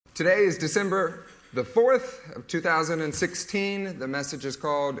Today is December the 4th of 2016. The message is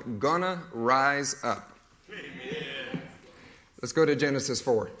called Gonna Rise Up. Amen. Let's go to Genesis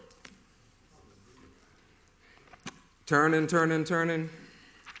 4. Turning.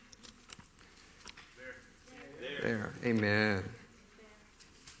 There. Amen.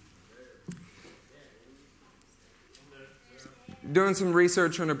 Doing some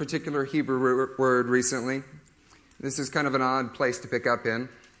research on a particular Hebrew word recently. This is kind of an odd place to pick up in,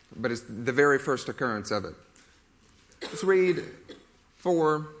 but it's the very first occurrence of it. Let's read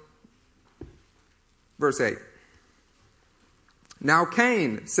 4, verse 8. Now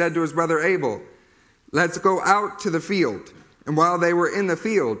Cain said to his brother Abel, "Let's go out to the field." And while they were in the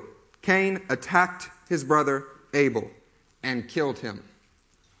field, Cain attacked his brother Abel and killed him.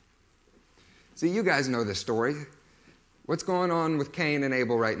 See, you guys know this story. What's going on with Cain and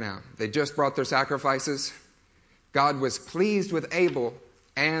Abel right now? They just brought their sacrifices. God was pleased with Abel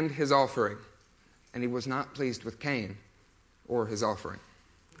and his offering, and he was not pleased with Cain or his offering.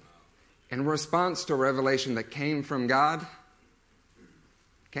 In response to a revelation that came from God,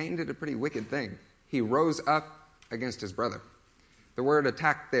 Cain did a pretty wicked thing. He rose up against his brother. The word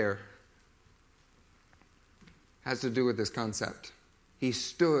attack there has to do with this concept. He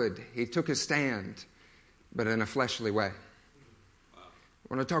stood, he took his stand, but in a fleshly way. What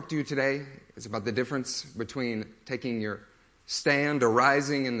I want to talk to you today is about the difference between taking your stand or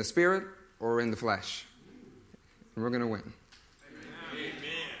rising in the spirit or in the flesh. And we're going to win. Amen.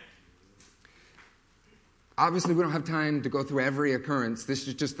 Obviously, we don't have time to go through every occurrence. This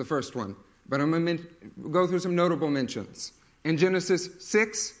is just the first one. But I'm going to go through some notable mentions. In Genesis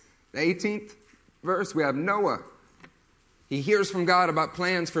 6, the 18th verse, we have Noah. He hears from God about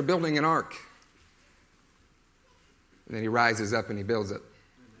plans for building an ark. And then he rises up and he builds it.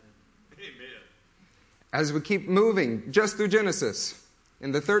 Amen. As we keep moving just through Genesis,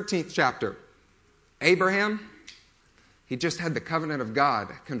 in the 13th chapter, Abraham, he just had the covenant of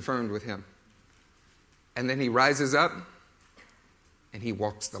God confirmed with him. And then he rises up and he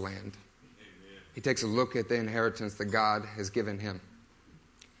walks the land. Amen. He takes a look at the inheritance that God has given him.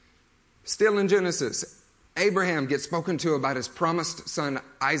 Still in Genesis, Abraham gets spoken to about his promised son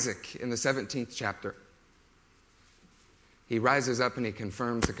Isaac in the 17th chapter. He rises up and he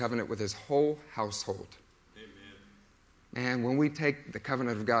confirms the covenant with his whole household. Amen. And when we take the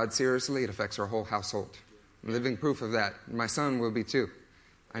covenant of God seriously, it affects our whole household. I'm living proof of that. My son will be too.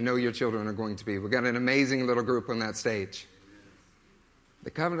 I know your children are going to be. We've got an amazing little group on that stage. Amen.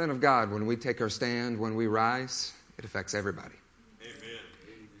 The covenant of God, when we take our stand, when we rise, it affects everybody. Amen.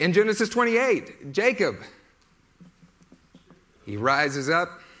 In Genesis 28, Jacob, he rises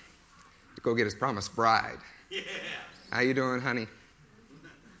up to go get his promised bride. Yeah. How you doing, honey?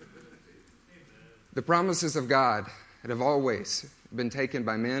 The promises of God have always been taken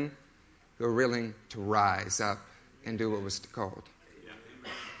by men who are willing to rise up and do what was called.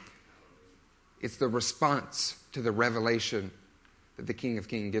 It's the response to the revelation that the King of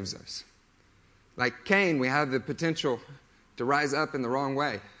Kings gives us. Like Cain, we have the potential to rise up in the wrong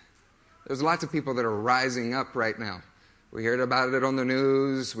way. There's lots of people that are rising up right now. We hear about it on the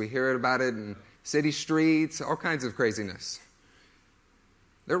news. We hear about it in city streets, all kinds of craziness.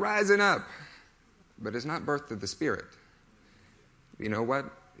 They're rising up, but it's not birth of the Spirit. You know what?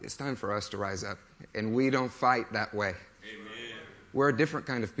 It's time for us to rise up, and we don't fight that way. Amen. We're a different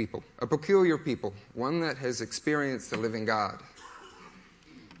kind of people, a peculiar people, one that has experienced the living God.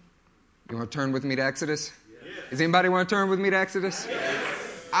 You want to turn with me to Exodus? Yes. Does anybody want to turn with me to Exodus?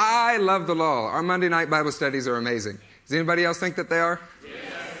 Yes. I love the law. Our Monday night Bible studies are amazing. Does anybody else think that they are?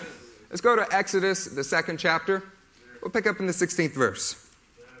 Let's go to Exodus, the 2nd chapter. We'll pick up in the 16th verse.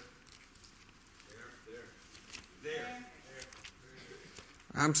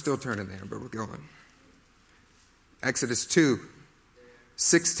 I'm still turning there, but we're going. Exodus 2,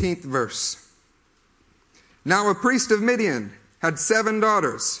 16th verse. Now a priest of Midian had 7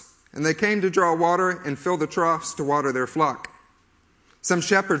 daughters, and they came to draw water and fill the troughs to water their flock. Some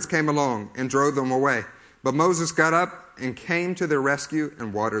shepherds came along and drove them away. But Moses got up and came to their rescue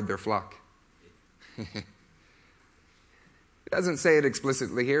and watered their flock. It doesn't say it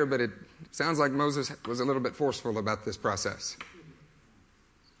explicitly here, but it sounds like Moses was a little bit forceful about this process.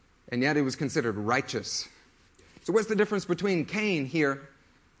 And yet he was considered righteous. So what's the difference between Cain here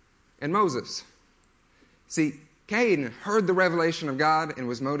and Moses? See, Cain heard the revelation of God and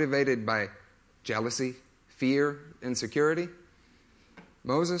was motivated by jealousy, fear, insecurity.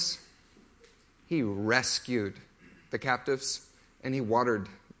 Moses, he rescued the captives, and he watered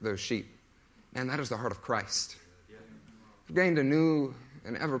those sheep. And that is the heart of Christ. I've gained a new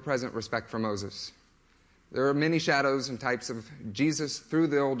and ever-present respect for Moses. There are many shadows and types of Jesus through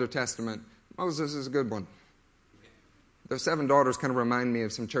the Older Testament. Moses is a good one. Those 7 daughters kind of remind me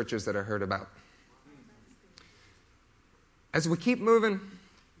of some churches that I heard about. As we keep moving,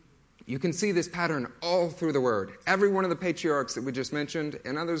 you can see this pattern all through the Word. Every one of the patriarchs that we just mentioned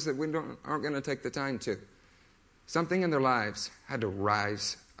and others that we aren't going to take the time to. Something in their lives had to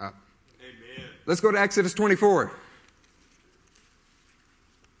rise up. Amen. Let's go to Exodus 24.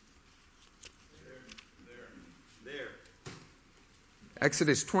 There.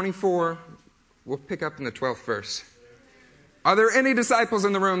 Exodus 24, we'll pick up in the 12th verse. Are there any disciples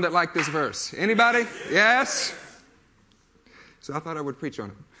in the room that like this verse? Anybody? Yes? So I thought I would preach on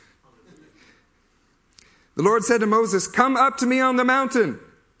it. The Lord said to Moses, "Come up to me on the mountain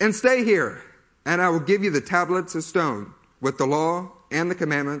and stay here, and I will give you the tablets of stone with the law and the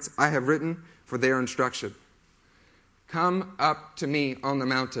commandments I have written for their instruction." Come up to me on the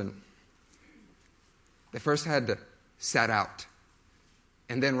mountain. They first had to set out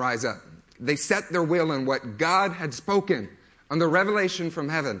and then rise up. They set their will on what God had spoken, on the revelation from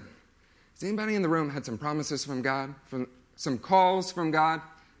heaven. Has anybody in the room had some promises from God, from some calls from God?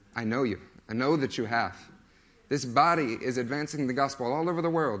 I know you. I know that you have. This body is advancing the gospel all over the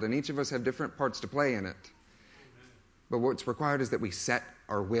world, and each of us have different parts to play in it. But what's required is that we set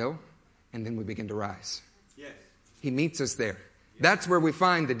our will, and then we begin to rise. Yes. He meets us there. Yes. That's where we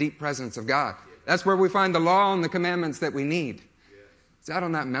find the deep presence of God. Yes. That's where we find the law and the commandments that we need. Yes. It's out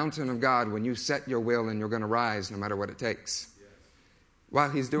on that mountain of God when you set your will and you're going to rise no matter what it takes. Yes.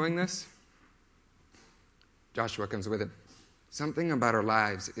 While he's doing this, Joshua comes with him. Something about our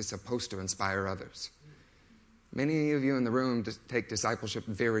lives is supposed to inspire others. Many of you in the room take discipleship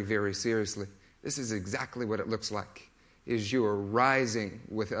very, very seriously. This is exactly what it looks like, is you are rising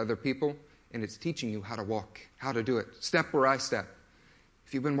with other people, and it's teaching you how to walk, how to do it, step where I step.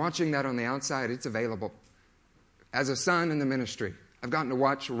 If you've been watching that on the outside, it's available. As a son in the ministry, I've gotten to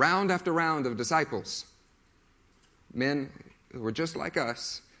watch round after round of disciples, men who are just like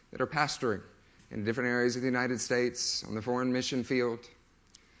us, that are pastoring in different areas of the United States, on the foreign mission field.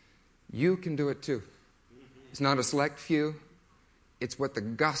 You can do it too. It's not a select few. It's what the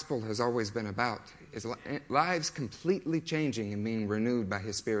gospel has always been about. It's lives completely changing and being renewed by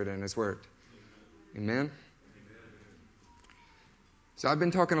His Spirit and His Word. Amen? So I've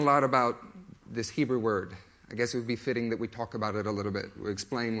been talking a lot about this Hebrew word. I guess it would be fitting that we talk about it a little bit. We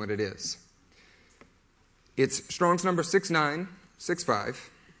explain what it is. It's Strong's number 6965.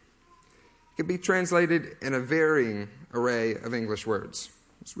 It can be translated in a varying array of English words.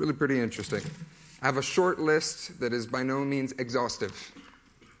 It's really pretty interesting. I have a short list that is by no means exhaustive.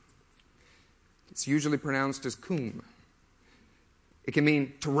 It's usually pronounced as kum. It can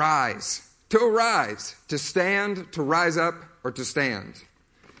mean to rise, to stand, to rise up, or to stand.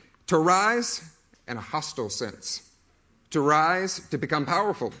 To rise in a hostile sense. To rise, to become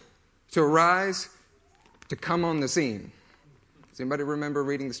powerful. To rise, to come on the scene. Does anybody remember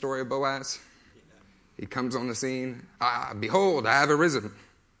reading the story of Boaz? He comes on the scene. Behold, I have arisen.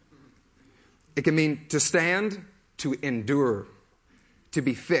 It can mean to stand, to endure, to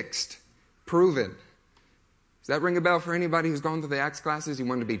be fixed, proven. Does that ring a bell for anybody who's gone through the Acts classes? You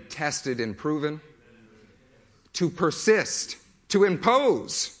want to be tested and proven? To persist, to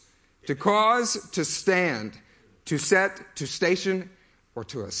impose, to cause, to stand, to set, to station, or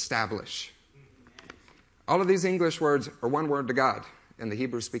to establish. All of these English words are one word to God and the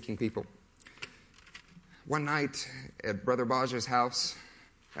Hebrew-speaking people. One night at Brother Baja's house,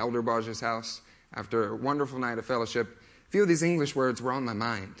 Elder Baja's house, after a wonderful night of fellowship, a few of these English words were on my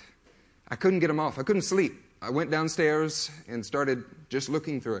mind. I couldn't get them off. I couldn't sleep. I went downstairs and started just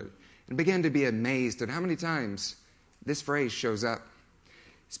looking through it and began to be amazed at how many times this phrase shows up.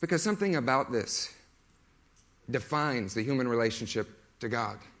 It's because something about this defines the human relationship to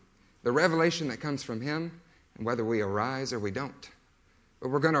God. The revelation that comes from Him, and whether we arise or we don't. But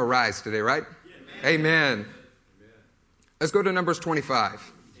we're going to arise today, right? Amen. Amen. Let's go to Numbers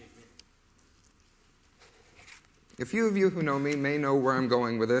 25. A few of you who know me may know where I'm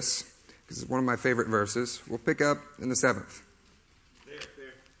going with this, because it's one of my favorite verses. We'll pick up in the 7th.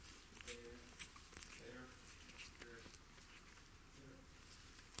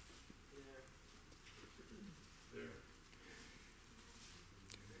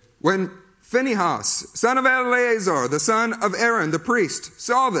 When Phinehas, son of Eleazar, the son of Aaron, the priest,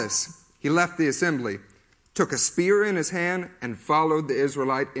 saw this, he left the assembly, took a spear in his hand, and followed the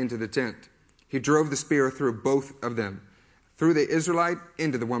Israelite into the tent. He drove the spear through both of them, through the Israelite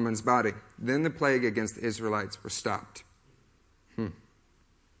into the woman's body. Then the plague against the Israelites was stopped.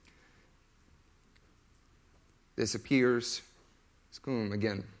 This appears,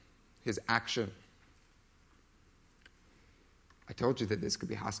 again, his action. I told you that this could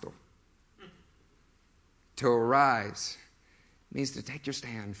be hostile. To arise means to take your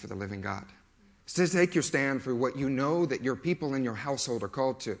stand for the living God. It's to take your stand for what you know that your people in your household are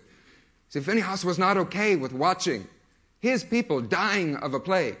called to. See, Phinehas was not okay with watching his people dying of a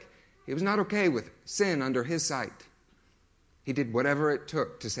plague. He was not okay with sin under his sight. He did whatever it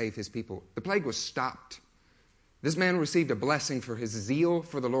took to save his people. The plague was stopped. This man received a blessing for his zeal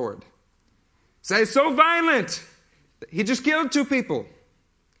for the Lord. Say, it's so violent. He just killed 2 people.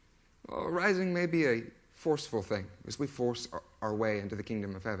 Well, rising may be a forceful thing as we force our way into the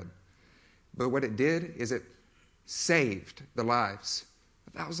kingdom of heaven. But what it did is it saved the lives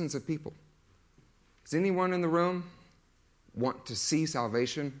of thousands of people. Does anyone in the room want to see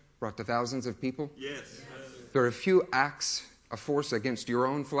salvation brought to thousands of people? Yes. There are a few acts of force against your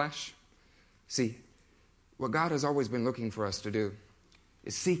own flesh. See, what God has always been looking for us to do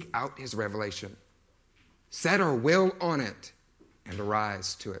is seek out his revelation, set our will on it, and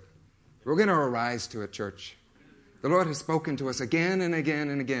arise to it. We're going to arise to it, church. The Lord has spoken to us again and again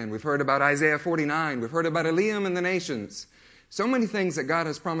and again. We've heard about Isaiah 49. We've heard about Eliam and the nations. So many things that God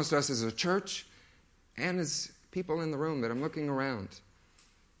has promised us as a church and as people in the room that I'm looking around.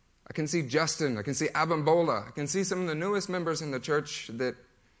 I can see Justin. I can see Abimbola. I can see some of the newest members in the church that,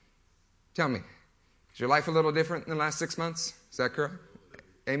 tell me, is your life a little different in the last 6 months? Is that correct?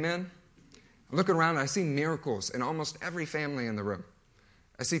 Amen? I look around and I see miracles in almost every family in the room.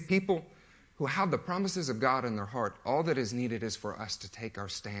 I see people who have the promises of God in their heart. All that is needed is for us to take our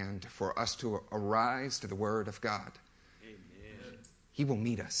stand, for us to arise to the word of God. Amen. He will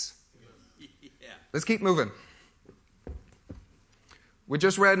meet us. Yeah. Let's keep moving. We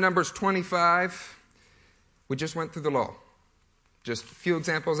just read Numbers 25. We just went through the law. Just a few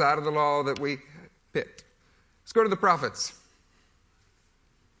examples out of the law that we picked. Let's go to the prophets.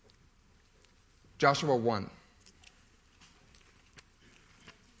 Joshua 1.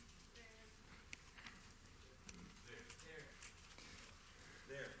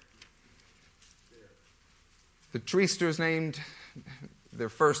 The Treesters named their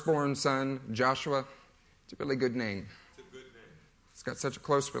firstborn son Joshua. It's a really good name. It's a good name. It's got such a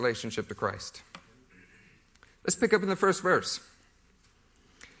close relationship to Christ. Let's pick up in the first verse.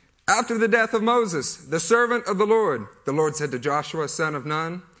 After the death of Moses, the servant of the Lord said to Joshua, son of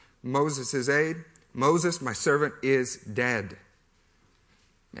Nun, Moses' aide, Moses, my servant, is dead.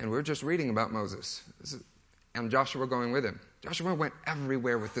 And we're just reading about Moses. And Joshua going with him. Joshua went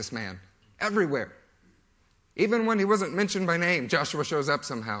everywhere with this man. Everywhere. Even when he wasn't mentioned by name, Joshua shows up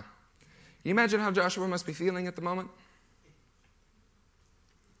somehow. Can you imagine how Joshua must be feeling at the moment?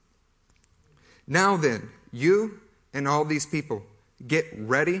 Now then, you and all these people, get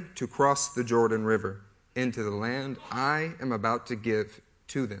ready to cross the Jordan River into the land I am about to give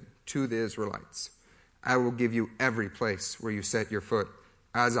to them, to the Israelites. I will give you every place where you set your foot,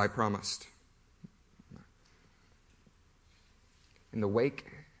 as I promised. In the wake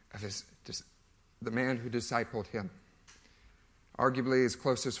of the man who discipled him, arguably his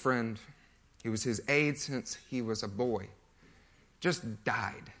closest friend, he was his aide since he was a boy, just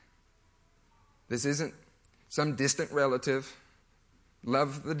died. This isn't some distant relative.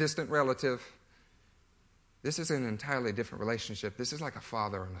 Love the distant relative. This is an entirely different relationship. This is like a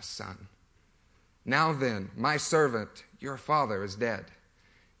father and a son. Now then, my servant, your father, is dead.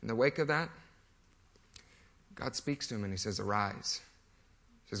 In the wake of that, God speaks to him and he says, arise.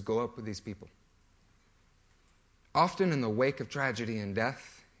 He says, go up with these people. Often in the wake of tragedy and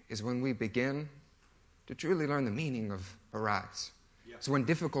death is when we begin to truly learn the meaning of arise. Yeah. It's when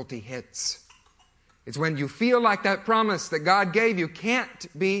difficulty hits. It's when you feel like that promise that God gave you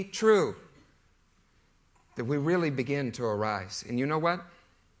can't be true, that we really begin to arise. And you know what?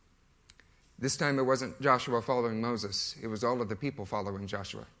 This time it wasn't Joshua following Moses. It was all of the people following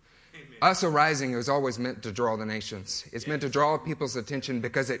Joshua. Amen. Us arising is always meant to draw the nations. It's meant to draw people's attention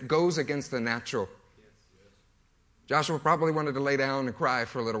because it goes against the natural. Joshua probably wanted to lay down and cry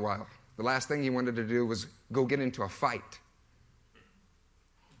for a little while. The last thing he wanted to do was go get into a fight.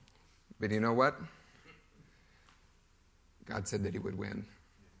 But you know what? God said that he would win.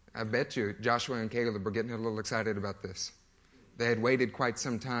 I bet you Joshua and Caleb were getting a little excited about this. They had waited quite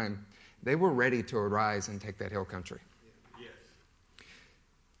some time. They were ready to arise and take that hill country. Yes.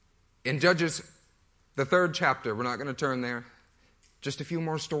 In Judges, the 3rd chapter, we're not going to turn there. Just a few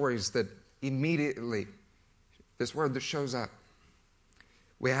more stories that immediately, this word that shows up.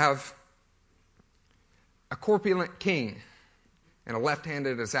 We have a corpulent king and a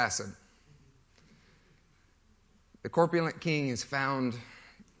left-handed assassin. The corpulent king is found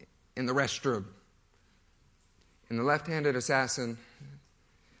in the restroom. And the left-handed assassin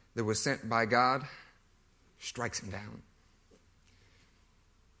that was sent by God strikes him down.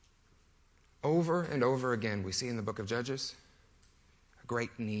 Over and over again, we see in the book of Judges, a great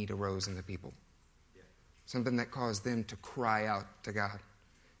need arose in the people. Something that caused them to cry out to God.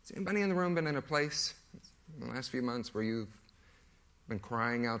 Has anybody in the room been in a place in the last few months where you've been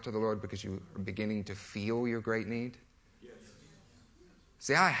crying out to the Lord because you are beginning to feel your great need? Yes.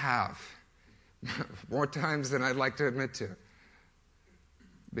 See, I have. More times than I'd like to admit to.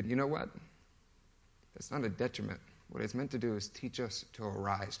 But you know what? That's not a detriment. What it's meant to do is teach us to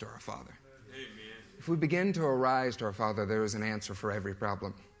arise to our Father. Amen. If we begin to arise to our Father, there is an answer for every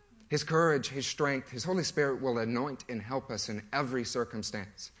problem. His courage, His strength, His Holy Spirit will anoint and help us in every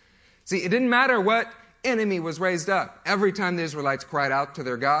circumstance. See, it didn't matter what enemy was raised up. Every time the Israelites cried out to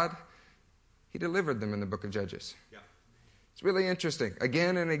their God, He delivered them in the book of Judges. Yeah. It's really interesting.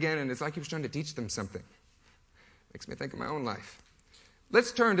 Again and again, and it's like He was trying to teach them something. Makes me think of my own life.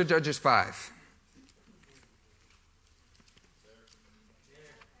 Let's turn to Judges 5.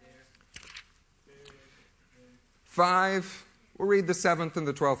 We'll read the 7th and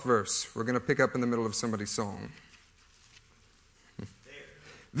the 12th verse. We're going to pick up in the middle of somebody's song.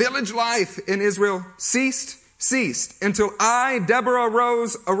 Village life in Israel ceased, until I, Deborah,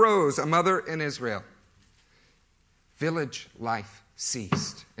 arose, a mother in Israel. Village life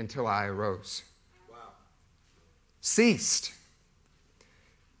ceased until I arose. Wow. Ceased.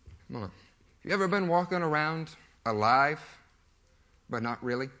 Come on. Have you ever been walking around alive, but not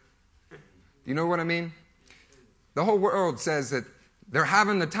really? Do you know what I mean? The whole world says that they're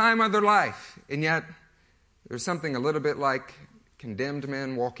having the time of their life, and yet there's something a little bit like condemned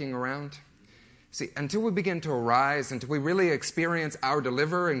men walking around. See, until we begin to arise, until we really experience our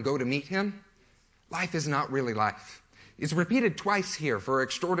deliverer and go to meet Him, life is not really life. It's repeated twice here for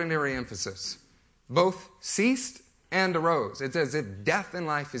extraordinary emphasis. Both ceased and arose. It's as if death and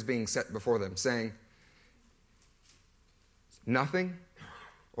life is being set before them, saying, nothing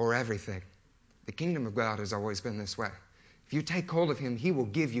or everything. The kingdom of God has always been this way. If you take hold of Him, He will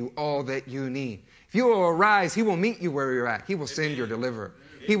give you all that you need. If you will arise, He will meet you where you're at. He will send your deliverer.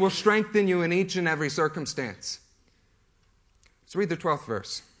 He will strengthen you in each and every circumstance. Let's read the 12th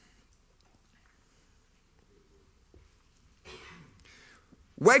verse.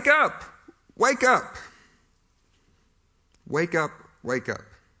 Wake up! Wake up! Wake up! Wake up.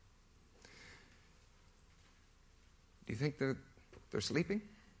 Do you think that they're sleeping?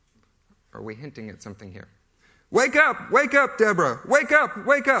 Or are we hinting at something here? Wake up, Deborah. Wake up.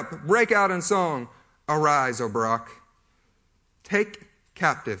 Break out in song. Arise, O Barak. Take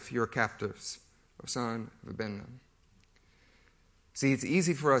captive your captives, O son of Abinadab. See, it's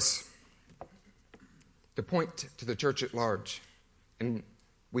easy for us to point to the church at large. And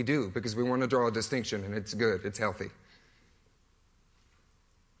we do, because we want to draw a distinction, and it's good, it's healthy.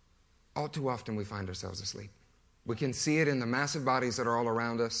 All too often we find ourselves asleep. We can see it in the massive bodies that are all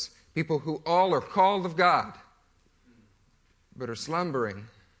around us. People who all are called of God, but are slumbering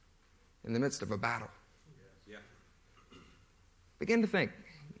in the midst of a battle. Yeah. Begin to think.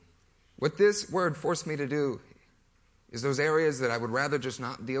 What this word forced me to do is those areas that I would rather just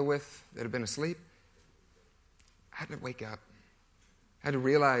not deal with, that have been asleep. I had to wake up. I had to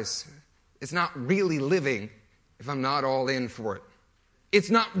realize it's not really living if I'm not all in for it. It's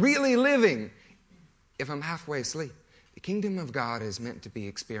not really living if I'm halfway asleep. The kingdom of God is meant to be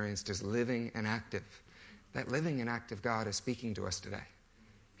experienced as living and active. That living and active God is speaking to us today.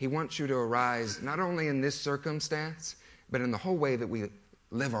 He wants you to arise not only in this circumstance, but in the whole way that we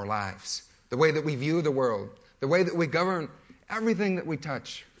live our lives, the way that we view the world, the way that we govern everything that we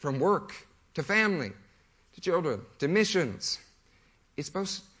touch, from work to family to children to missions. It's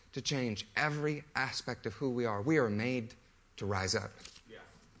supposed to change every aspect of who we are. We are made to rise up.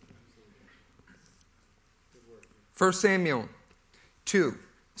 1 Samuel 2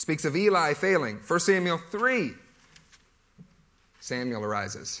 speaks of Eli failing. 1 Samuel 3, Samuel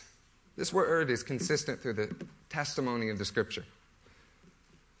arises. This word is consistent through the testimony of the Scripture.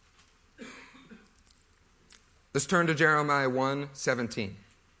 Let's turn to Jeremiah 1:17.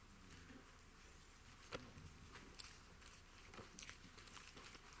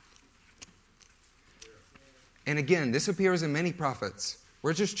 And again, this appears in many prophets.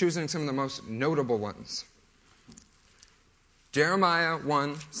 We're just choosing some of the most notable ones. Jeremiah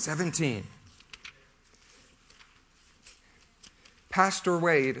 1:17. Pastor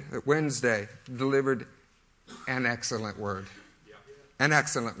Wade at Wednesday delivered an excellent word. An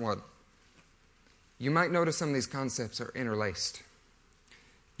excellent one. You might notice some of these concepts are interlaced.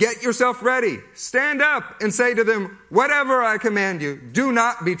 Get yourself ready. Stand up and say to them, whatever I command you, do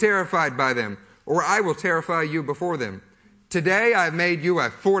not be terrified by them, or I will terrify you before them. Today I have made you a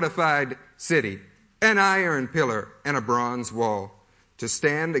fortified city, an iron pillar and a bronze wall. to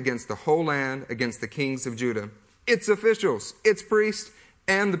stand against the whole land, against the kings of Judah, its officials, its priests,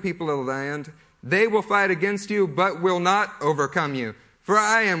 and the people of the land. They will fight against you, but will not overcome you. For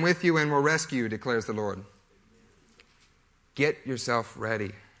I am with you and will rescue you, declares the Lord. Get yourself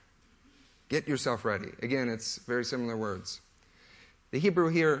ready. Get yourself ready. Again, it's very similar words. The Hebrew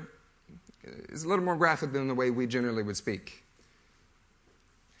here is a little more graphic than the way we generally would speak.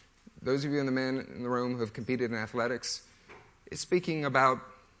 Those of you in the room who have competed in athletics, it's speaking about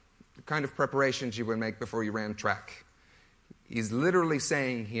the kind of preparations you would make before you ran track. He's literally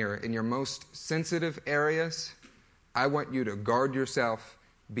saying here, in your most sensitive areas, I want you to guard yourself,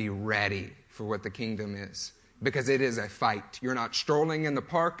 be ready for what the kingdom is. Because it is a fight. You're not strolling in the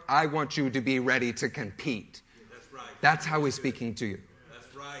park. I want you to be ready to compete. That's right. That's how he's speaking to you.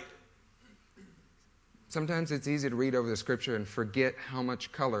 That's right. Sometimes it's easy to read over the scripture and forget how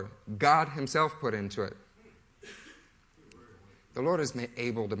much color God himself put into it. The Lord is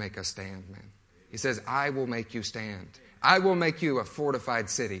able to make us stand, man. He says, I will make you stand. I will make you a fortified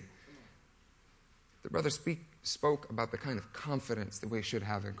city. The brother spoke about the kind of confidence that we should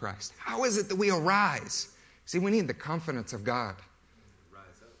have in Christ. How is it that we arise? See, we need the confidence of God. Rise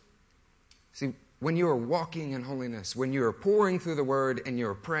up. See, when you are walking in holiness, when you are pouring through the Word and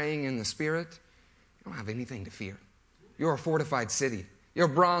you're praying in the Spirit, you don't have anything to fear. You're a fortified city. You're a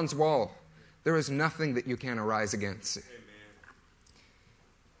bronze wall. There is nothing that you can arise against. Amen.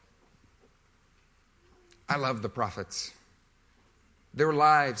 I love the prophets. Their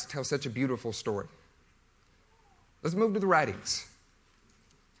lives tell such a beautiful story. Let's move to the writings.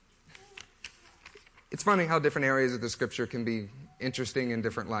 It's funny how different areas of the scripture can be interesting in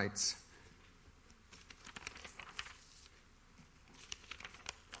different lights.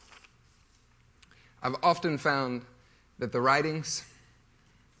 I've often found that the writings,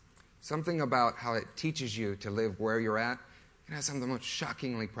 something about how it teaches you to live where you're at, it has some of the most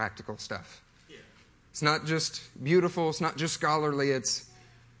shockingly practical stuff. Yeah. It's not just beautiful, it's not just scholarly, it's,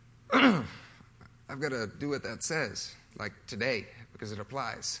 I've got to do what that says, like today, because it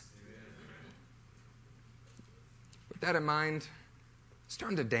applies. With that in mind, let's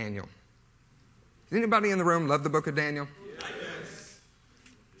turn to Daniel. Does anybody in the room love the book of Daniel? Yes.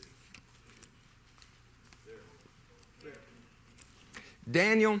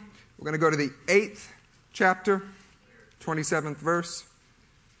 Daniel, we're going to go to the 8th chapter, 27th verse.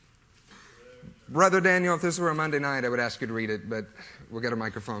 Brother Daniel, if this were a Monday night, I would ask you to read it, but we'll get a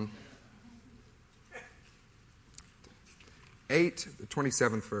microphone. 8, the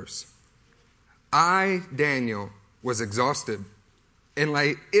 27th verse. I, Daniel, was exhausted and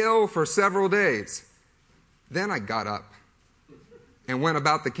lay ill for several days. Then I got up and went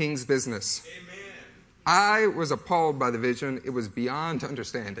about the king's business. Amen. I was appalled by the vision. It was beyond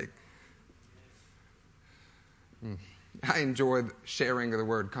understanding. I enjoyed sharing the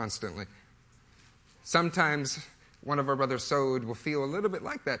word constantly. Sometimes one of our brothers, Sod, will feel a little bit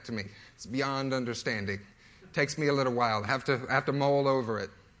like that to me. It's beyond understanding. It takes me a little while. I have to mull over it.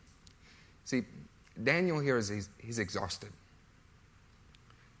 See, Daniel here he's exhausted.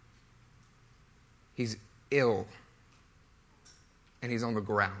 He's ill. And he's on the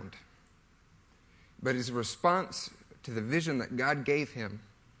ground. But his response to the vision that God gave him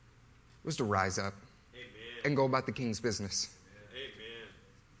was to rise up. Amen. And go about the king's business. Amen.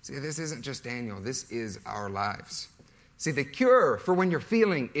 See, this isn't just Daniel. This is our lives. See, the cure for when you're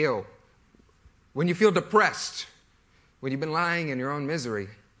feeling ill, when you feel depressed, when you've been lying in your own misery,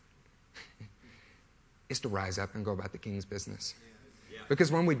 is to rise up and go about the king's business. Yeah.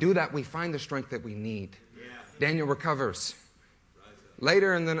 Because when we do that, we find the strength that we need. Yeah. Daniel recovers. Rise up.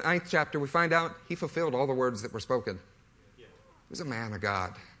 Later in the 9th chapter, we find out he fulfilled all the words that were spoken. Yeah. He was a man of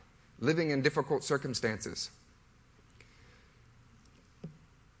God, living in difficult circumstances.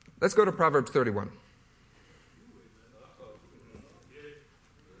 Let's go to Proverbs 31.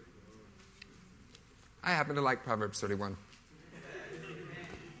 I happen to like Proverbs 31.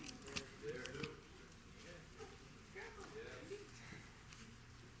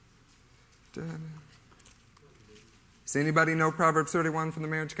 Does anybody know Proverbs 31 from the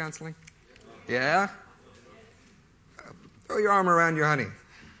marriage counseling? Yeah? Throw your arm around your honey.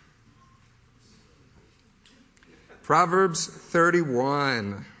 Proverbs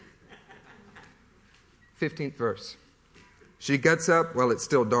 31, 15th verse. She gets up while it's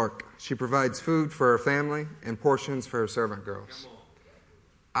still dark. She provides food for her family and portions for her servant girls.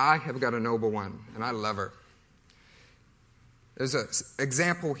 I have got a noble one, and I love her. There's an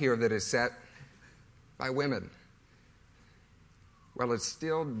example here that is set by women. While it's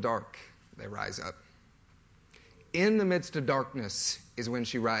still dark, they rise up. In the midst of darkness is when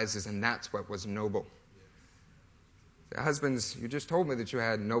she rises, and that's what was noble. Husbands, you just told me that you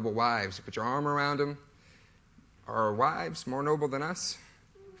had noble wives. You put your arm around them. Are our wives more noble than us?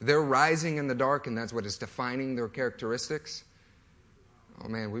 They're rising in the dark, and that's what is defining their characteristics. Oh,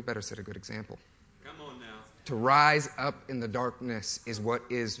 man, we better set a good example. Come on now. To rise up in the darkness is what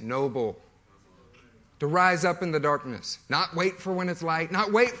is noble. To rise up in the darkness. Not wait for when it's light.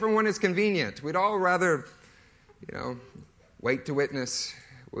 Not wait for when it's convenient. We'd all rather, wait to witness.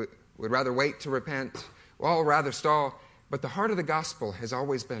 We'd rather wait to repent. We'd all rather stall. But the heart of the gospel has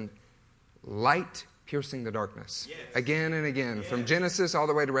always been light piercing the darkness. Yes. Again and again. Yes. From Genesis all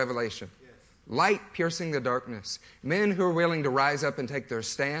the way to Revelation. Yes. Light piercing the darkness. Men who are willing to rise up and take their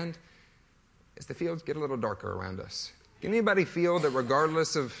stand as the fields get a little darker around us. Can anybody feel that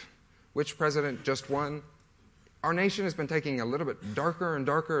regardless of which president just won, our nation has been taking a little bit darker and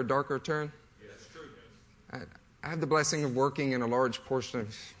darker turn? Yes, true. I have the blessing of working in a large portion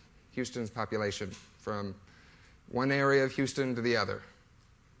of Houston's population, from one area of Houston to the other.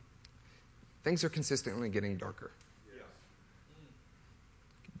 Things are consistently getting darker. Yeah.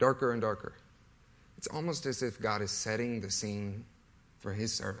 Darker and darker. It's almost as if God is setting the scene for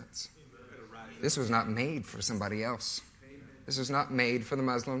his servants. This was not made for somebody else. This was not made for the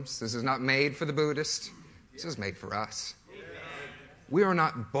Muslims. This is not made for the Buddhists. This is made for us. We are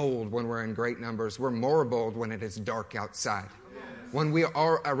not bold when we're in great numbers. We're more bold when it is dark outside. When we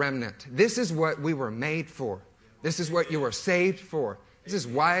are a remnant. This is what we were made for. This is what you were saved for. This is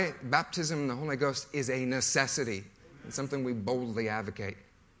why baptism in the Holy Ghost is a necessity and something we boldly advocate.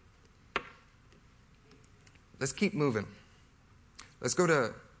 Let's keep moving. Let's go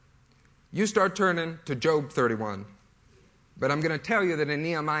to, you start turning to Job 31. But I'm going to tell you that in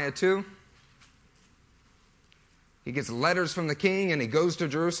Nehemiah 2, he gets letters from the king and he goes to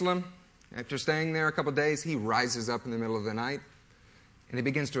Jerusalem. After staying there a couple of days, he rises up in the middle of the night and he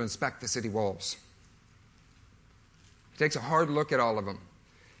begins to inspect the city walls. He takes a hard look at all of them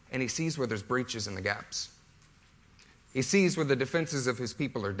and he sees where there's breaches in the gaps. He sees where the defenses of his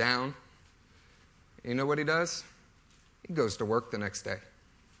people are down. You know what he does? He goes to work the next day.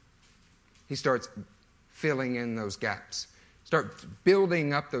 He starts filling in those gaps. Start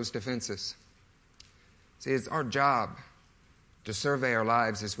building up those defenses. See, it's our job to survey our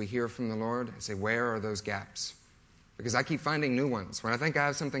lives as we hear from the Lord and say, where are those gaps? Because I keep finding new ones. When I think I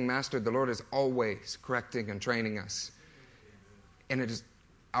have something mastered, the Lord is always correcting and training us. And it is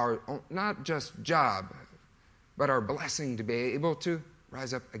our not just job, but our blessing to be able to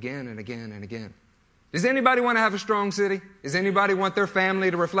rise up again and again and again. Does anybody want to have a strong city? Does anybody want their family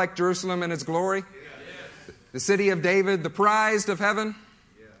to reflect Jerusalem and its glory? Yes. The city of David, the prized of heaven?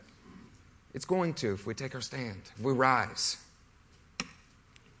 Yes. It's going to if we take our stand, if we rise.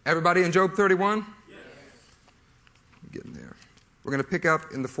 Everybody in Job 31? Yes. I'm getting there. We're going to pick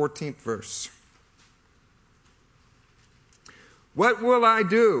up in the 14th verse. What will I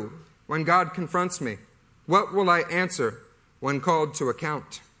do when God confronts me? What will I answer when called to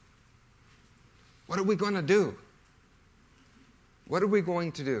account? What are we going to do? What are we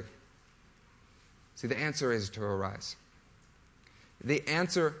going to do? See, the answer is to arise. The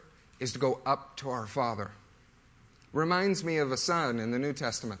answer is to go up to our Father. Reminds me of a son in the New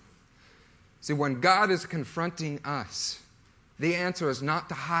Testament. See, when God is confronting us, the answer is not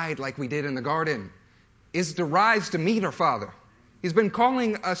to hide like we did in the garden. It's to rise to meet our Father. He's been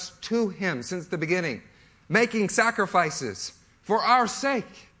calling us to Him since the beginning, making sacrifices for our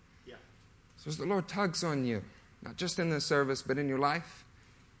sake. Yeah. So as the Lord tugs on you, not just in this service, but in your life,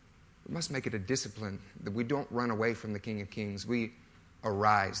 we must make it a discipline that we don't run away from the King of Kings. We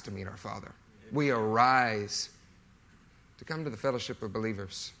arise to meet our Father. We arise to come to the fellowship of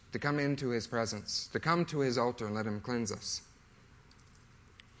believers, to come into His presence, to come to His altar and let Him cleanse us.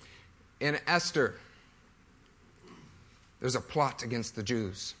 In Esther, there's a plot against the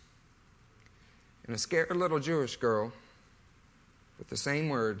Jews. And a scared little Jewish girl, with the same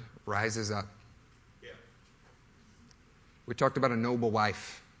word, rises up. Yeah. We talked about a noble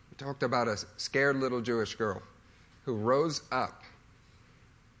wife. We talked about a scared little Jewish girl who rose up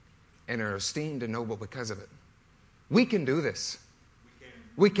and are esteemed and noble because of it. We can do this.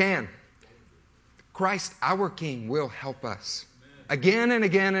 We can. Christ, our King, will help us. Again and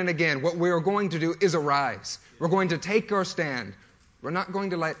again and again, what we are going to do is arise. We're going to take our stand. We're not going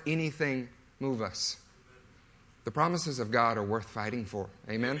to let anything move us. The promises of God are worth fighting for.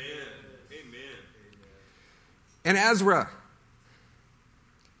 Amen? Amen. And Ezra,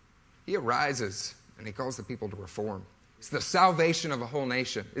 he arises and he calls the people to reform. It's the salvation of a whole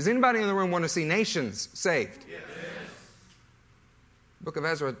nation. Does anybody in the room want to see nations saved? Yes. The book of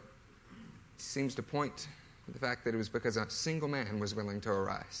Ezra seems to point to the fact that it was because a single man was willing to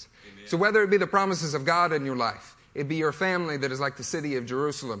arise. Amen. So whether it be the promises of God in your life, It'd be your family that is like the city of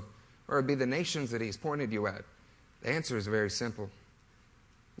Jerusalem, or it'd be the nations that He's pointed you at. The answer is very simple.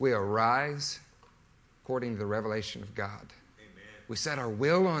 We arise according to the revelation of God. Amen. We set our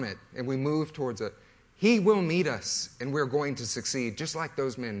will on it, and we move towards it. He will meet us, and we're going to succeed, just like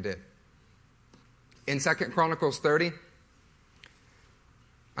those men did. In 2 Chronicles 30,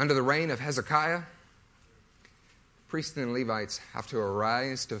 under the reign of Hezekiah, priests and Levites have to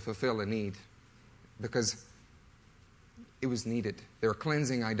arise to fulfill a need because it was needed. They were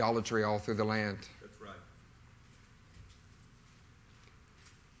cleansing idolatry all through the land. That's right.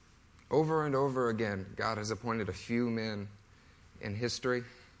 Over and over again, God has appointed a few men in history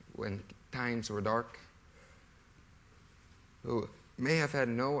when times were dark who may have had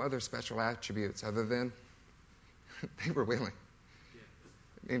no other special attributes other than they were willing.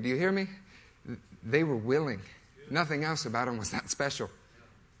 I mean, do you hear me? They were willing. Nothing else about them was that special.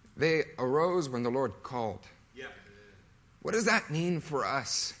 They arose when the Lord called. Yeah. What does that mean for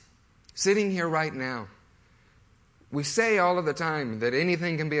us? Sitting here right now, we say all of the time that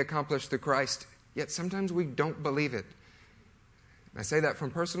anything can be accomplished through Christ, yet sometimes we don't believe it. I say that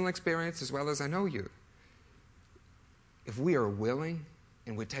from personal experience as well as I know you. If we are willing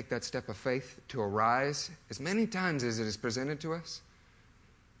and we take that step of faith to arise as many times as it is presented to us,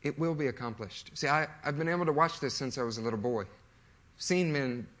 it will be accomplished. See, I've been able to watch this since I was a little boy. Seen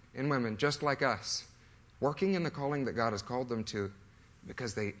men and women just like us working in the calling that God has called them to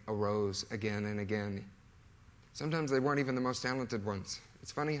because they arose again and again. Sometimes they weren't even the most talented ones.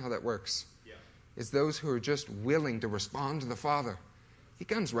 It's funny how that works. Yeah. It's those who are just willing to respond to the Father. He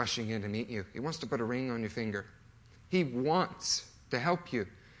comes rushing in to meet you. He wants to put a ring on your finger. He wants to help you.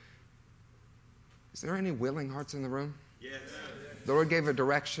 Is there any willing hearts in the room? Yes. The Lord gave a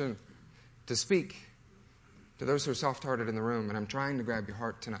direction to speak to those who are soft-hearted in the room, and I'm trying to grab your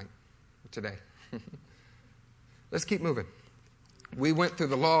heart today. Let's keep moving. We went through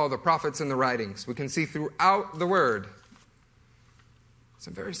the law, the prophets, and the writings. We can see throughout the Word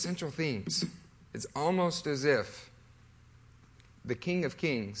some very central themes. It's almost as if the King of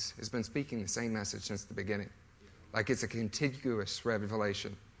Kings has been speaking the same message since the beginning, like it's a contiguous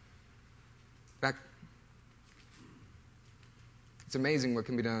revelation. In fact, it's amazing what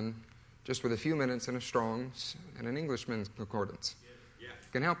can be done just with a few minutes in a Strong's and an Englishman's concordance. Yeah.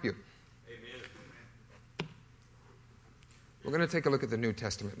 It can help you. Amen. We're going to take a look at the New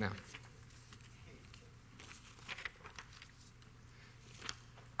Testament now.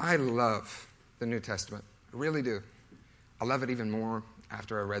 I love the New Testament. I really do. I love it even more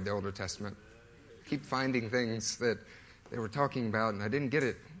after I read the Older Testament. I keep finding things that they were talking about, and I didn't get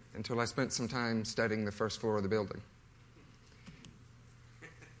it until I spent some time studying the first floor of the building.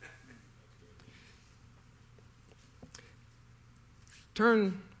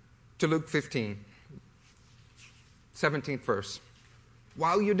 Turn to Luke 15, 17th verse.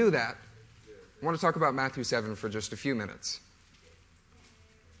 While you do that, I want to talk about Matthew 7 for just a few minutes.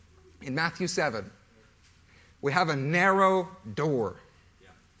 In Matthew 7, we have a narrow door.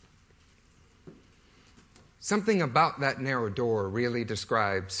 Something about that narrow door really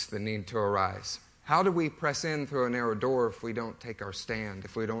describes the need to arise. How do we press in through a narrow door if we don't take our stand,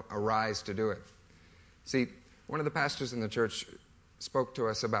 if we don't arise to do it? See, one of the pastors in the church spoke to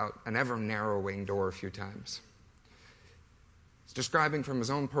us about an ever-narrowing door a few times. He's describing from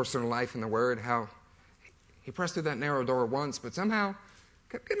his own personal life in the Word how he pressed through that narrow door once, but somehow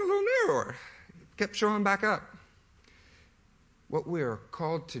kept getting a little narrower. Kept showing back up. What we are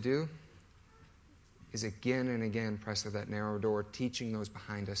called to do is again and again press through that narrow door, teaching those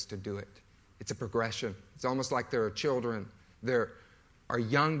behind us to do it. It's a progression. It's almost like there are children, there are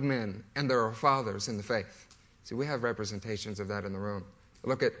young men, and there are fathers in the faith. See, we have representations of that in the room.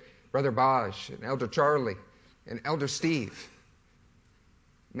 Look at Brother Bosch and Elder Charlie and Elder Steve.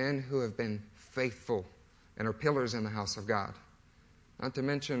 Men who have been faithful and are pillars in the house of God. Not to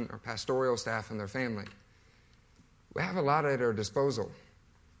mention our pastoral staff and their family. We have a lot at our disposal.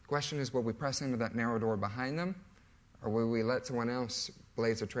 The question is, will we press into that narrow door behind them, or will we let someone else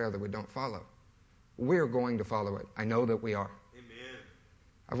blaze a trail that we don't follow? We're going to follow it. I know that we are. Amen.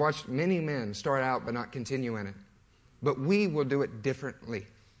 I've watched many men start out but not continue in it. But we will do it differently.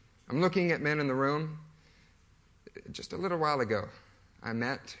 I'm looking at men in the room. Just a little while ago, I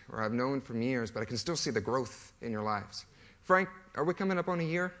met, or I've known from years, but I can still see the growth in your lives. Frank, are we coming up on a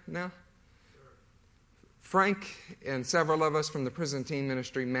year now? Sure. Frank and several of us from the prison team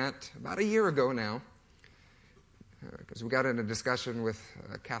ministry met about a year ago now, because we got in a discussion with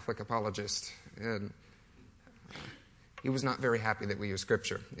a Catholic apologist, and he was not very happy that we used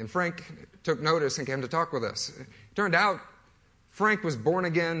Scripture. And Frank took notice and came to talk with us. It turned out Frank was born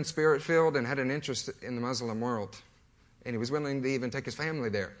again, Spirit-filled, and had an interest in the Muslim world. And he was willing to even take his family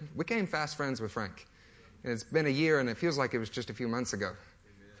there. We became fast friends with Frank. And it's been a year, and it feels like it was just a few months ago.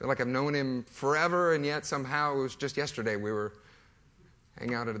 I feel like I've known him forever, and yet somehow it was just yesterday we were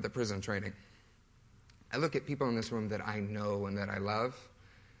hanging out at the prison training. I look at people in this room that I know and that I love.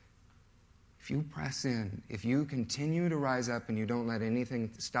 If you press in, if you continue to rise up and you don't let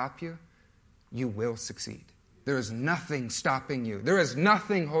anything stop you, you will succeed. There is nothing stopping you. There is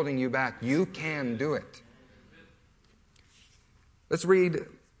nothing holding you back. You can do it. Let's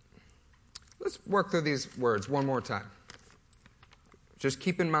work through these words one more time. Just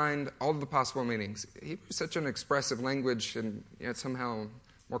keep in mind all of the possible meanings. Hebrew is such an expressive language and yet somehow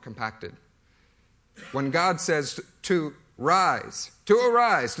more compacted. When God says to rise, to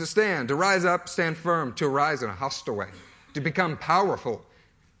arise, to stand, to rise up, stand firm, to arise in a hostile way, to become powerful,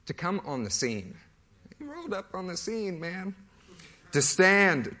 to come on the scene. He rolled up on the scene, man. To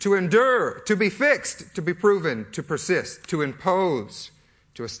stand, to endure, to be fixed, to be proven, to persist, to impose,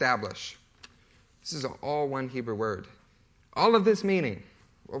 to establish. This is all one Hebrew word. All of this meaning,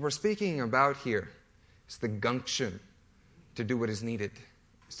 what we're speaking about here, is the gumption to do what is needed.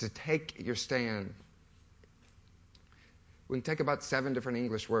 It's to take your stand. We can take about 7 different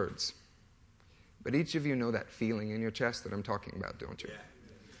English words. But each of you know that feeling in your chest that I'm talking about, don't you? Yeah.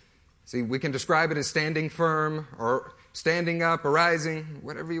 See, we can describe it as standing firm or standing up, arising,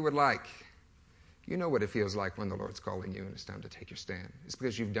 whatever you would like. You know what it feels like when the Lord's calling you and it's time to take your stand. It's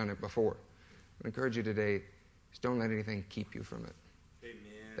because you've done it before. I encourage you today, just don't let anything keep you from it. Amen.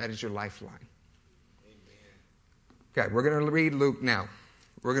 That is your lifeline. Amen. Okay, we're going to read Luke now.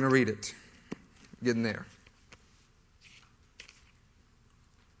 We're going to read it. Getting there.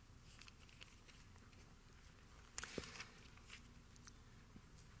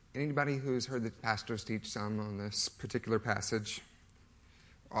 Anybody who's heard the pastors teach some on this particular passage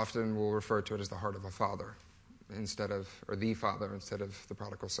often will refer to it as the heart of a father or the father instead of the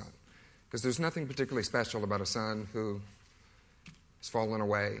prodigal son. Because there's nothing particularly special about a son who has fallen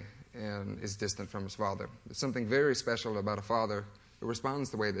away and is distant from his father. There's something very special about a father who responds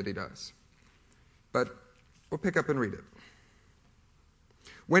the way that he does. But we'll pick up and read it.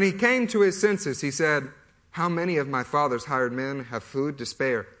 When he came to his senses, he said, "How many of my father's hired men have food to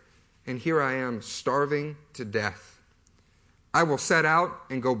spare? And here I am starving to death. I will set out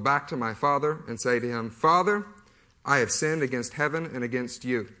and go back to my father and say to him, 'Father, I have sinned against heaven and against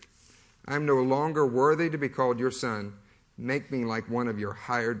you. I am no longer worthy to be called your son. Make me like one of your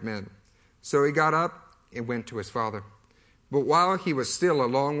hired men.' So he got up and went to his father. But while he was still a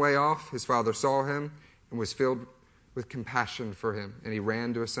long way off, his father saw him and was filled with compassion for him. And he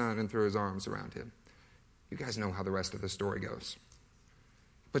ran to his son and threw his arms around him." You guys know how the rest of the story goes.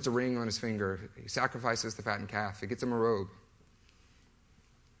 He puts a ring on his finger. He sacrifices the fattened calf. He gets him a robe.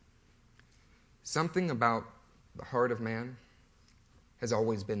 Something about the heart of man has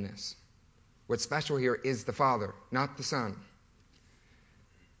always been this. What's special here is the father, not the son.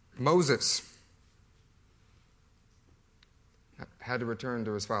 Moses had to return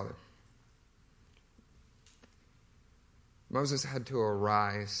to his father. Moses had to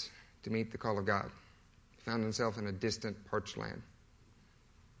arise to meet the call of God. He found himself in a distant, parched land.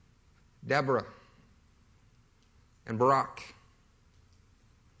 Deborah and Barak,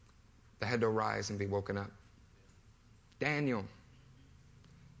 they had to arise and be woken up. Daniel,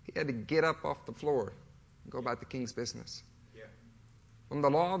 he had to get up off the floor and go about the king's business. Yeah. From the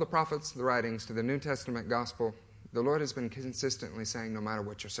law, the prophets, the writings, to the New Testament gospel, the Lord has been consistently saying, no matter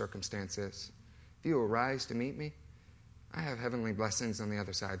what your circumstance is, if you arise to meet me, I have heavenly blessings on the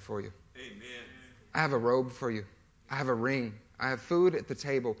other side for you. Amen. I have a robe for you. I have a ring. I have food at the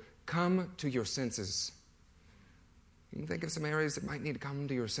table. Come to your senses. You can think of some areas that might need to come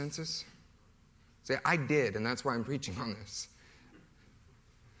to your senses. Say, I did, and that's why I'm preaching on this.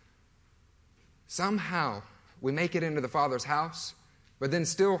 Somehow, we make it into the Father's house, but then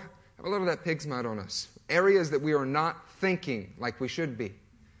still have a little of that pig's mud on us. Areas that we are not thinking like we should be.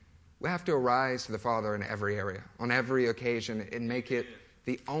 We have to arise to the Father in every area, on every occasion, and make it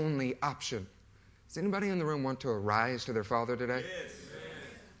the only option. Does anybody in the room want to arise to their Father today? Yes.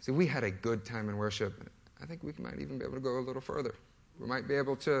 See, we had a good time in worship. I think we might even be able to go a little further. We might be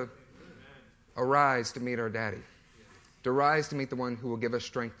able to arise to meet our daddy. To rise to meet the one who will give us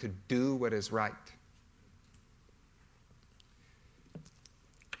strength to do what is right.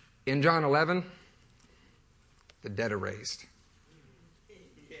 In John 11, the dead are raised.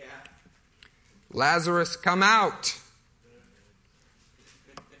 Yeah. Lazarus, come out.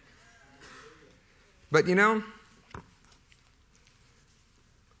 But you know,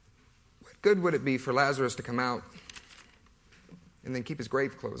 what good would it be for Lazarus to come out and then keep his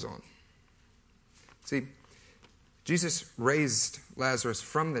grave clothes on? See, Jesus raised Lazarus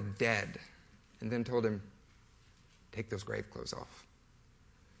from the dead and then told him, take those grave clothes off.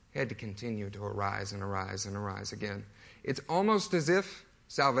 He had to continue to arise and arise and arise again. It's almost as if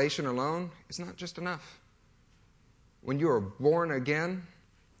salvation alone is not just enough. When you are born again,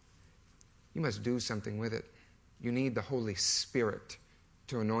 you must do something with it. You need the Holy Spirit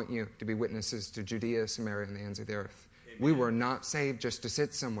to anoint you to be witnesses to Judea, Samaria, and the ends of the earth. Amen. We were not saved just to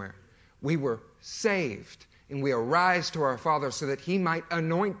sit somewhere. We were saved, and we arise to our Father so that He might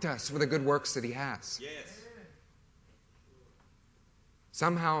anoint us for the good works that He has. Yes.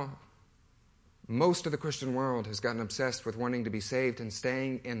 Somehow, most of the Christian world has gotten obsessed with wanting to be saved and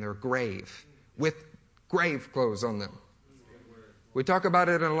staying in their grave with grave clothes on them. We talk about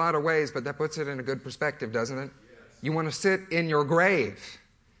it in a lot of ways, but that puts it in a good perspective, doesn't it? Yes. You want to sit in your grave.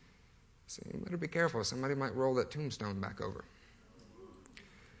 So you better be careful. Somebody might roll that tombstone back over.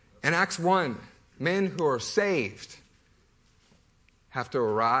 In Acts 1, men who are saved have to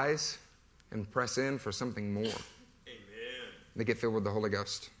arise and press in for something more. They get filled with the Holy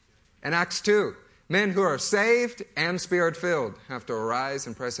Ghost. In Acts 2, men who are saved and Spirit-filled have to arise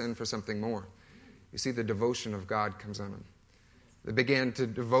and press in for something more. You see, the devotion of God comes on them. They began to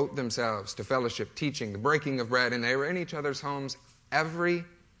devote themselves to fellowship, teaching, the breaking of bread, and they were in each other's homes every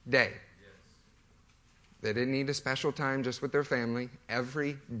day. They didn't need a special time just with their family.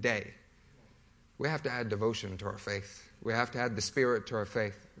 Every day. We have to add devotion to our faith. We have to add the Spirit to our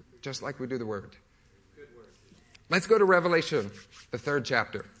faith, just like we do the Word. Let's go to Revelation, the 3rd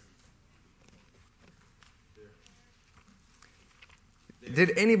chapter.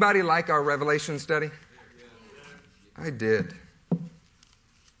 Did anybody like our Revelation study? I did.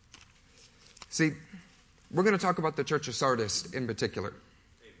 See, we're going to talk about the church of Sardis in particular.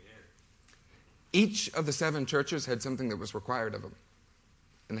 Each of the 7 churches had something that was required of them,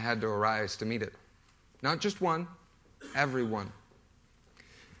 and they had to arise to meet it. Not just one, every one.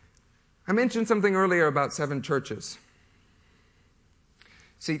 I mentioned something earlier about 7 churches.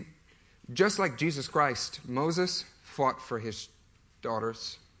 See, just like Jesus Christ, Moses fought for his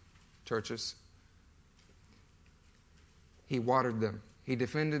daughters' churches. He watered them. He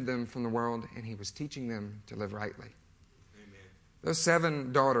defended them from the world, and he was teaching them to live rightly. Amen. Those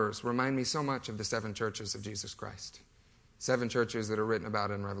 7 daughters remind me so much of the 7 churches of Jesus Christ. 7 churches that are written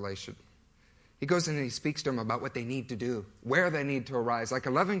about in Revelation. He goes in and he speaks to them about what they need to do, where they need to arise, like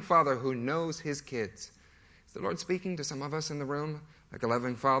a loving father who knows his kids. Is the Lord speaking to some of us in the room like a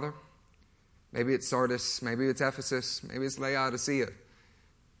loving father? Maybe it's Sardis, maybe it's Ephesus, maybe it's Laodicea.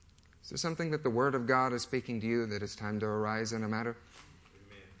 Is there something that the Word of God is speaking to you that it's time to arise in a matter?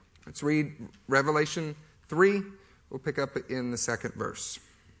 Amen. Let's read Revelation 3. We'll pick up in the 2nd verse.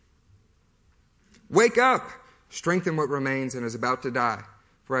 Wake up, strengthen what remains and is about to die.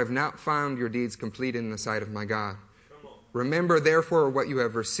 For I have not found your deeds complete in the sight of my God. Remember, therefore, what you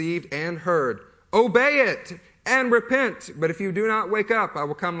have received and heard. Obey it and repent. But if you do not wake up, I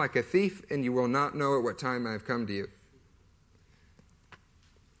will come like a thief, and you will not know at what time I have come to you.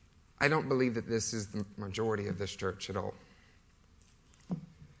 I don't believe that this is the majority of this church at all.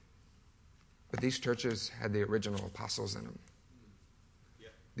 But these churches had the original apostles in them.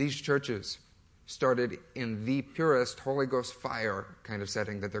 These churches started in the purest Holy Ghost fire kind of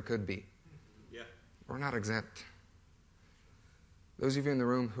setting that there could be. Yeah. We're not exempt. Those of you in the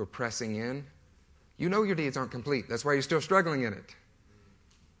room who are pressing in, you know your deeds aren't complete. That's why you're still struggling in it.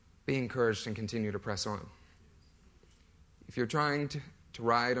 Be encouraged and continue to press on. If you're trying to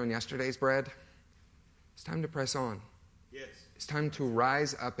ride on yesterday's bread, it's time to press on. Yes. It's time to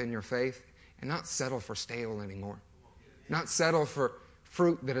rise up in your faith and not settle for stale anymore. Not settle for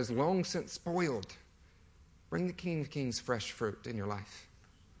fruit that has long since spoiled. Bring the King of Kings fresh fruit in your life.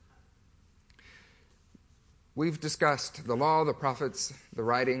 We've discussed the law, the prophets, the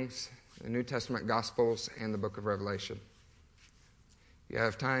writings, the New Testament Gospels, and the book of Revelation. You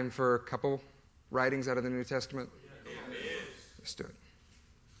have time for a couple writings out of the New Testament? Amen. Let's do it.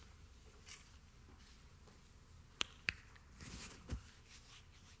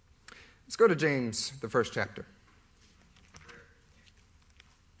 Let's go to James, the 1st chapter.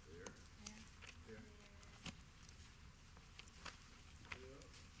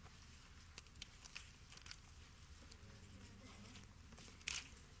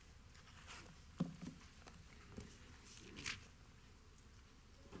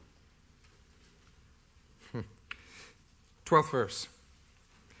 Twelfth verse.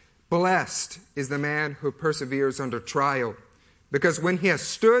 Blessed is the man who perseveres under trial, because when he has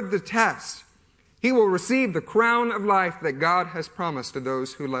stood the test, he will receive the crown of life that God has promised to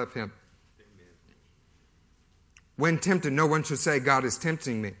those who love him. Amen. When tempted, no one should say, God is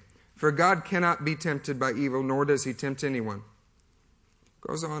tempting me. For God cannot be tempted by evil, nor does he tempt anyone.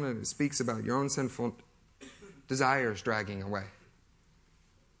 Goes on and it speaks about your own sinful desires dragging away.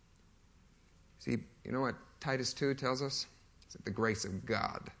 See, you know what Titus 2 tells us? It's that the grace of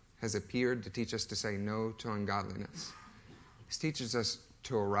God has appeared to teach us to say no to ungodliness. It teaches us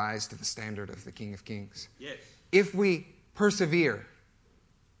to arise to the standard of the King of Kings. Yes. If we persevere,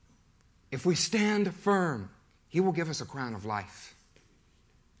 if we stand firm, he will give us a crown of life.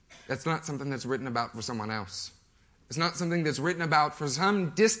 That's not something that's written about for someone else. It's not something that's written about for some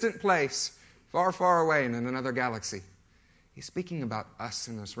distant place far, far away in another galaxy. He's speaking about us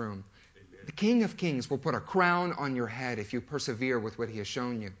in this room. Amen. The King of Kings will put a crown on your head if you persevere with what he has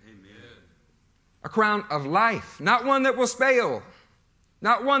shown you. Amen. A crown of life, not one that will fail,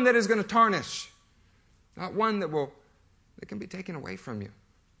 not one that is going to tarnish, not one that can be taken away from you.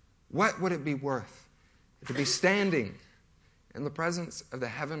 What would it be worth to be standing in the presence of the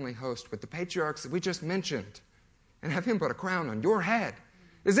heavenly host with the patriarchs that we just mentioned and have him put a crown on your head?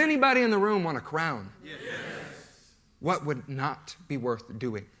 Does anybody in the room want a crown? Yes. What would not be worth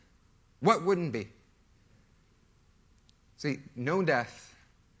doing? What wouldn't be? See, no death,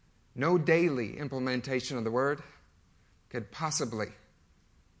 no daily implementation of the word could possibly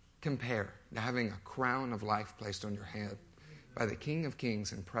compare to having a crown of life placed on your head by the King of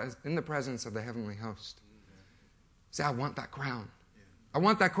Kings in the presence of the heavenly host. Say, I want that crown. I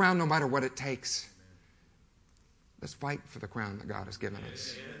want that crown no matter what it takes. Let's fight for the crown that God has given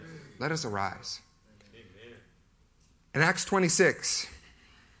us. Let us arise. In Acts 26,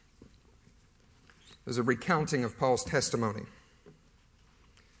 there's a recounting of Paul's testimony.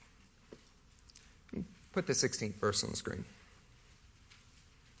 Put the 16th verse on the screen.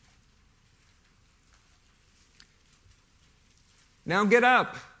 Now get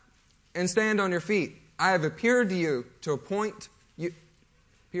up and stand on your feet. I have appeared to you to appoint you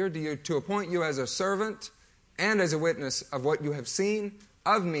as a servant and as a witness of what you have seen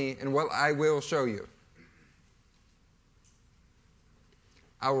of me and what I will show you.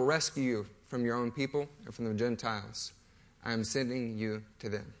 I will rescue you from your own people and from the Gentiles. I am sending you to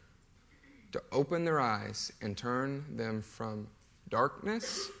them to open their eyes and turn them from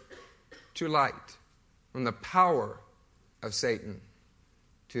darkness to light, from the power of Satan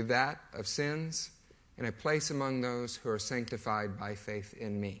to that of sins, and a place among those who are sanctified by faith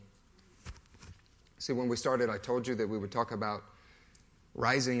in me. See, when we started, I told you that we would talk about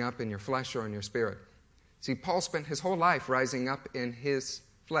rising up in your flesh or in your spirit. See, Paul spent his whole life rising up in his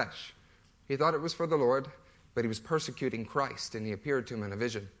flesh. He thought it was for the Lord, but he was persecuting Christ, and he appeared to him in a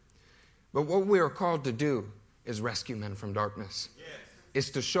vision. But what we are called to do is rescue men from darkness. Yes. It's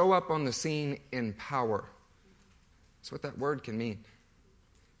to show up on the scene in power. That's what that word can mean.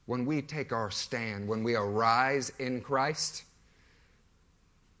 When we take our stand, when we arise in Christ,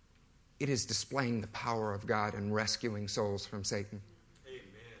 it is displaying the power of God and rescuing souls from Satan. Amen.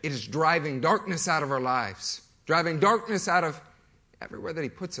 It is driving darkness out of our lives, driving darkness out of everywhere that he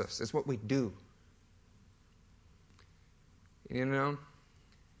puts us. It's what we do. You know,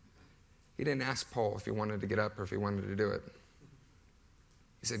 he didn't ask Paul if he wanted to get up or if he wanted to do it.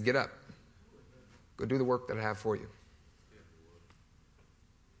 He said, get up. Go do the work that I have for you.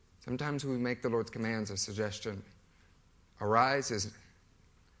 Sometimes we make the Lord's commands a suggestion. Arise is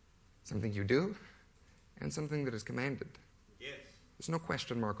something you do and something that is commanded. Yes. There's no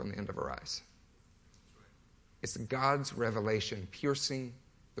question mark on the end of arise. It's God's revelation piercing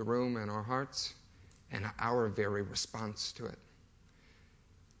the room and our hearts and our very response to it.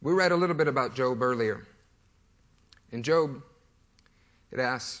 We read a little bit about Job earlier. In Job, it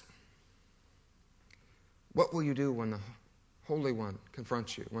asks, what will you do when the Holy One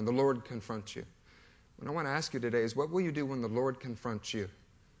confronts you, when the Lord confronts you? What I want to ask you today is, what will you do when the Lord confronts you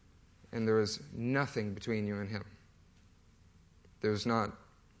and there is nothing between you and him? There's not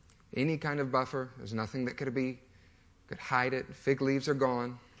any kind of buffer. There's nothing that could hide it. Fig leaves are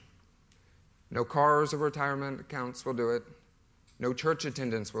gone. No cars or retirement accounts will do it. No church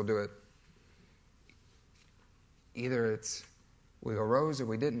attendance will do it. Either it's we arose or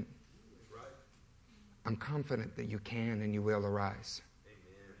we didn't. I'm confident that you can and you will arise.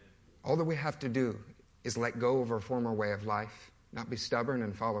 Amen. All that we have to do is let go of our former way of life, not be stubborn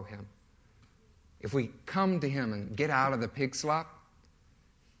and follow him. If we come to him and get out of the pig slop,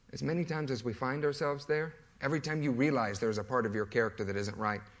 as many times as we find ourselves there, every time you realize there's a part of your character that isn't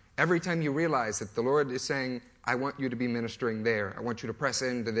right, every time you realize that the Lord is saying, I want you to be ministering there, I want you to press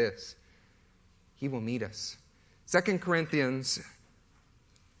into this, he will meet us. 2 Corinthians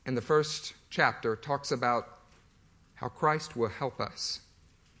in the first chapter talks about how Christ will help us.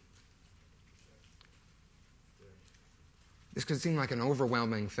 This could seem like an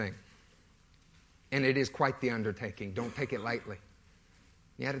overwhelming thing. And it is quite the undertaking. Don't take it lightly.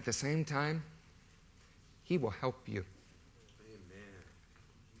 Yet at the same time, He will help you. Amen.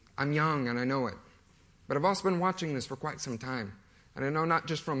 I'm young and I know it. But I've also been watching this for quite some time. And I know not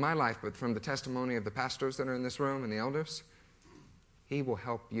just from my life, but from the testimony of the pastors that are in this room and the elders. He will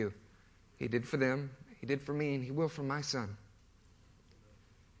help you. He did for them, He did for me, and He will for my son.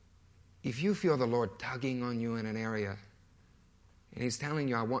 If you feel the Lord tugging on you in an area, and He's telling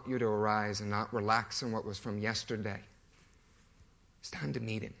you, I want you to arise and not relax in what was from yesterday, it's time to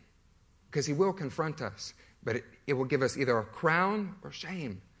meet Him. Because He will confront us, but it will give us either a crown or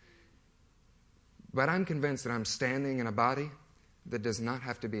shame. But I'm convinced that I'm standing in a body that does not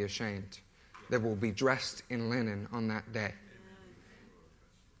have to be ashamed, that will be dressed in linen on that day.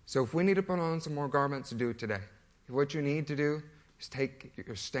 So if we need to put on some more garments, do it today. If what you need to do is take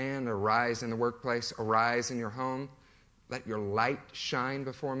your stand, arise in the workplace, arise in your home, let your light shine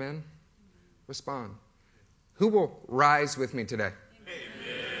before men, respond. Who will rise with me today? Amen.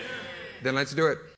 Then let's do it.